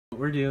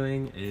we're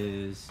doing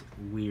is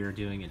we are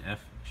doing an F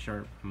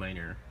sharp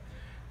minor.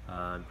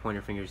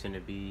 Pointer finger is going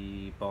to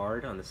be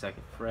barred on the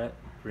 2nd fret.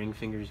 Ring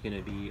finger is going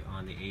to be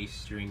on the A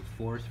string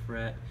 4th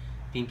fret.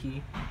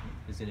 Pinky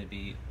is going to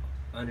be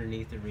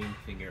underneath the ring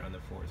finger on the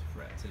 4th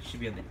fret. So it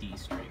should be on the D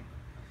string.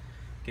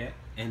 Okay,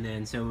 and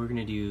then so we're going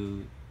to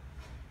do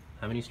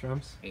how many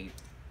strums? 8.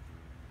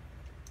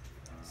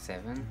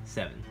 7?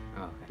 7.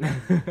 Oh,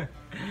 okay.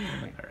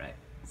 Alright,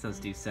 so let's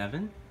do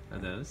 7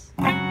 of those.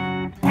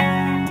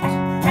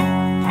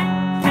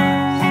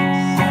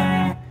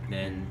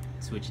 Then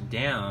switch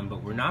down,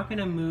 but we're not going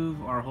to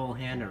move our whole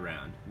hand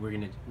around.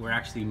 We're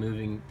actually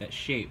moving that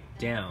shape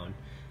down,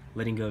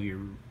 letting go of your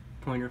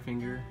pointer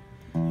finger,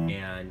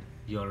 and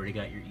you already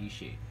got your E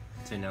shape.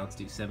 So now let's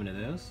do 7 of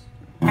those.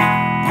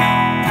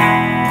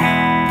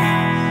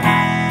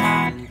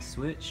 7,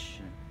 switch.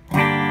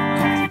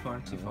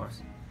 Too far.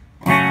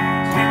 7.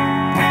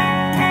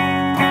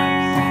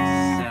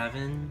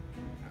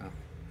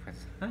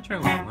 I'll try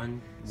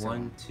 1.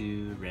 1,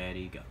 2,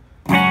 ready, go.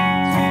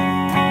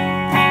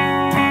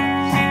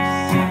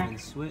 7,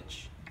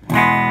 switch.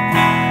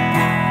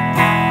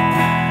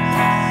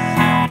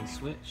 7,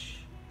 switch.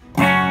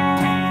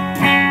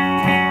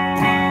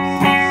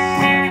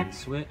 7,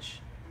 switch.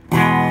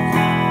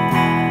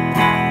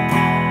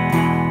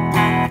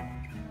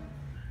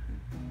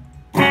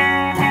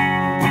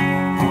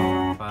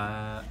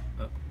 5,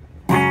 up.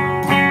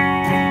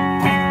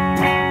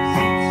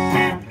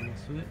 7,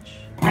 switch.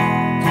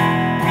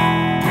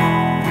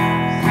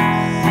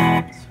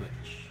 7,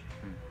 switch.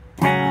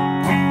 7,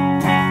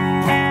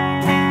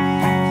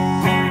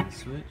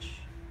 switch.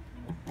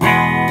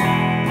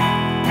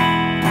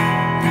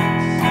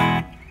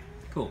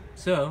 Cool.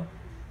 So,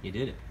 you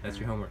did it. That's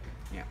your homework.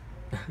 Yeah.